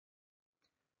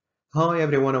Hi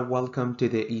everyone and welcome to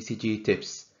the ECG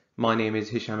Tips. My name is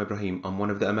Hesham Ibrahim. I'm one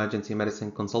of the emergency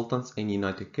medicine consultants in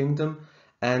United Kingdom,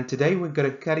 and today we're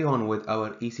going to carry on with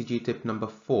our ECG tip number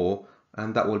 4,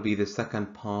 and that will be the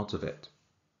second part of it.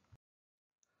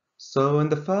 So in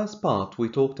the first part we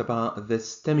talked about the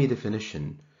STEMI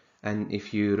definition, and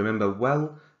if you remember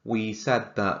well, we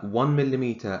said that 1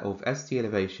 millimeter of ST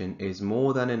elevation is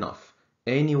more than enough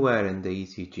anywhere in the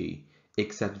ECG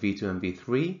except V2 and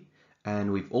V3.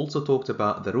 And we've also talked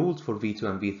about the rules for V2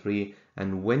 and V3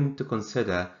 and when to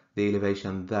consider the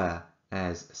elevation there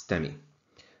as STEMI.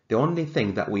 The only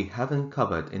thing that we haven't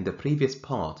covered in the previous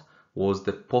part was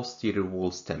the posterior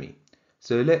wall STEMI.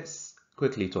 So let's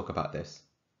quickly talk about this.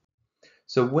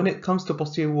 So when it comes to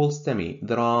posterior wall STEMI,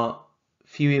 there are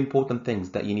few important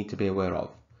things that you need to be aware of.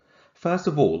 First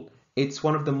of all, it's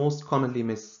one of the most commonly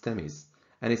missed STEMIs,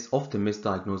 and it's often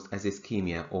misdiagnosed as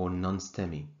ischemia or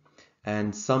non-STEMI.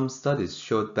 And some studies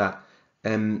showed that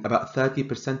about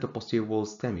 30% of posterior wall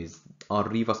STEMIs are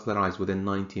revascularized within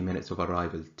 90 minutes of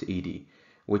arrival to ED,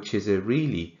 which is a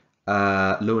really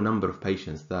low number of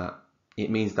patients. That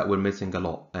it means that we're missing a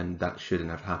lot, and that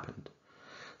shouldn't have happened.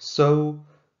 So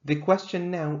the question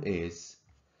now is,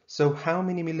 so how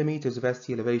many millimeters of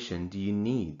ST elevation do you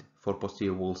need for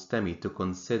posterior wall STEMI to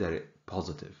consider it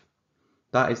positive?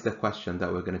 That is the question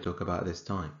that we're going to talk about this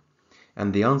time.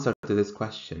 And the answer to this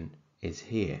question is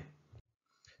here.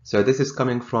 So this is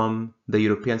coming from the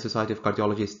European Society of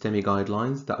Cardiology STEMI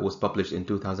guidelines that was published in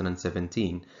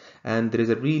 2017. And there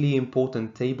is a really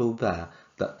important table there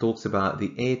that talks about the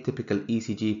atypical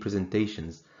ECG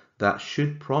presentations that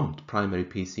should prompt primary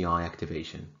PCI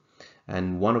activation.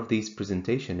 And one of these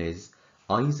presentations is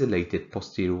isolated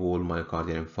posterior wall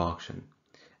myocardial infarction.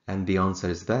 And the answer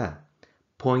is there.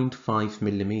 0.5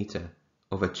 millimeter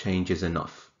of a change is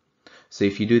enough. So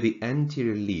if you do the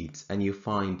anterior leads and you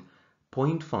find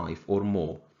 0.5 or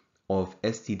more of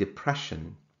ST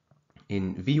depression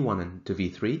in V1 to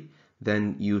V3,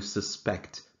 then you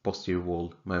suspect posterior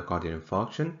wall myocardial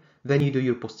infarction. Then you do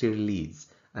your posterior leads,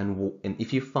 and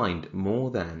if you find more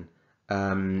than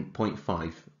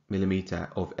 0.5 millimeter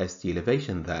of ST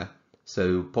elevation there,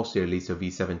 so posterior leads of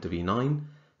V7 to V9,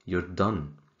 you're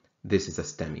done. This is a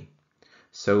STEMI.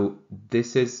 So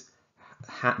this is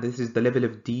the level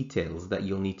of details that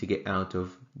you'll need to get out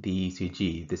of the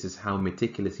ECG. This is how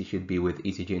meticulous you should be with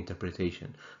ECG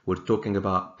interpretation. We're talking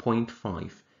about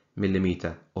 0.5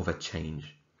 millimeter of a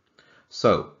change.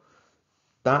 So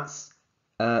that's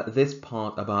this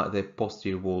part about the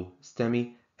posterior wall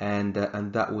STEMI, and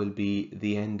that will be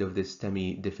the end of the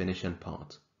STEMI definition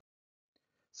part.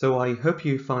 So I hope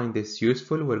you find this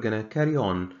useful. We're going to carry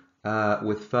on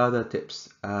with further tips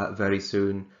very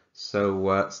soon.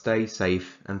 So stay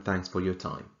safe and thanks for your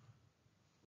time.